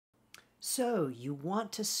So, you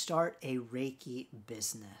want to start a Reiki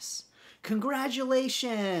business.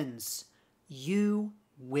 Congratulations! You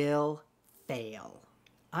will fail.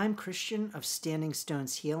 I'm Christian of Standing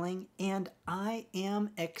Stones Healing, and I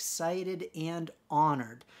am excited and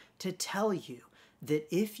honored to tell you that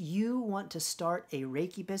if you want to start a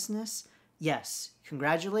Reiki business, yes,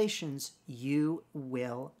 congratulations, you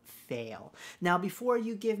will fail. Now, before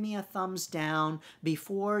you give me a thumbs down,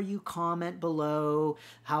 before you comment below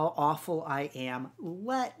how awful I am,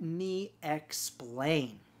 let me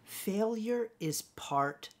explain. Failure is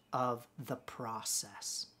part of the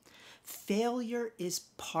process. Failure is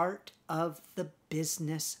part of the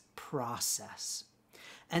business process.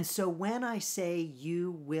 And so when I say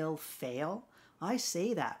you will fail, I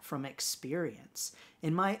say that from experience.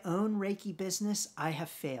 In my own Reiki business, I have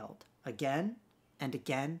failed again and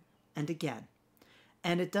again and again.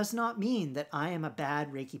 And it does not mean that I am a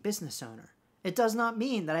bad Reiki business owner. It does not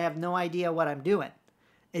mean that I have no idea what I'm doing.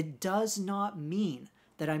 It does not mean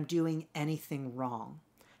that I'm doing anything wrong.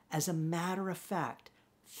 As a matter of fact,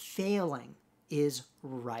 failing is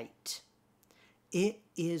right. It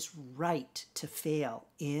is right to fail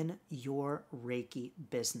in your Reiki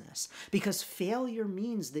business because failure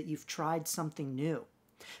means that you've tried something new.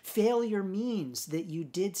 Failure means that you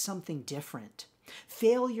did something different.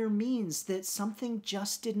 Failure means that something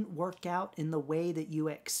just didn't work out in the way that you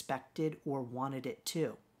expected or wanted it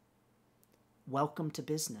to. Welcome to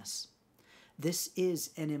business. This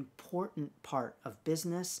is an important part of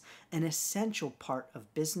business, an essential part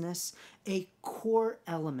of business, a core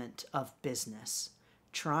element of business.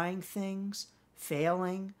 Trying things,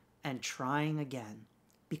 failing, and trying again.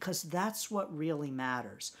 Because that's what really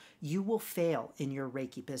matters. You will fail in your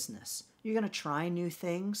Reiki business. You're going to try new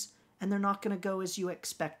things, and they're not going to go as you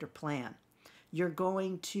expect or plan. You're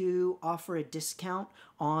going to offer a discount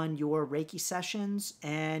on your Reiki sessions,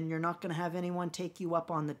 and you're not going to have anyone take you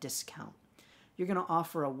up on the discount. You're going to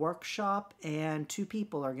offer a workshop and 2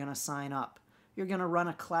 people are going to sign up. You're going to run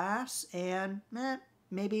a class and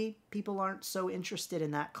maybe people aren't so interested in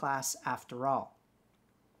that class after all.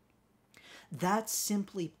 That's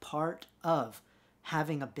simply part of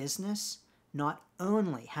having a business, not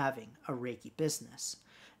only having a Reiki business.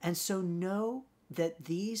 And so know that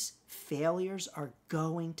these failures are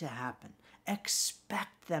going to happen.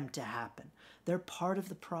 Expect them to happen. They're part of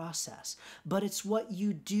the process. But it's what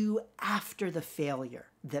you do after the failure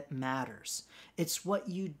that matters. It's what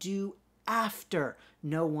you do after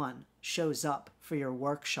no one shows up for your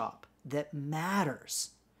workshop that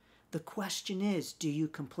matters. The question is, do you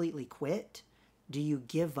completely quit? Do you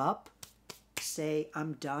give up? Say,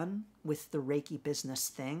 I'm done with the Reiki business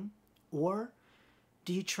thing? Or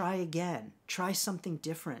do you try again? Try something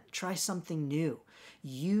different. Try something new.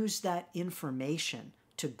 Use that information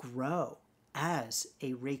to grow as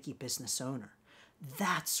a Reiki business owner.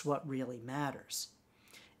 That's what really matters.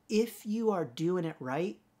 If you are doing it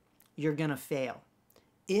right, you're going to fail.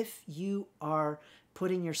 If you are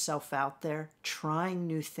putting yourself out there, trying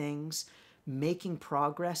new things, making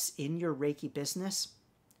progress in your Reiki business,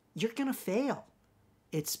 you're going to fail.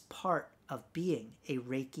 It's part of being a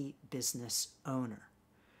Reiki business owner.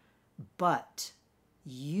 But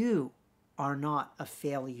you are not a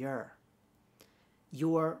failure.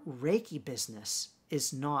 Your Reiki business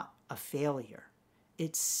is not a failure.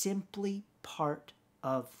 It's simply part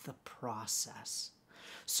of the process.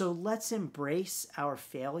 So let's embrace our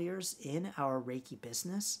failures in our Reiki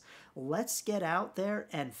business. Let's get out there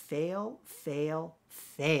and fail, fail,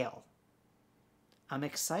 fail. I'm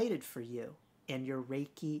excited for you and your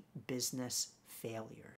Reiki business failures.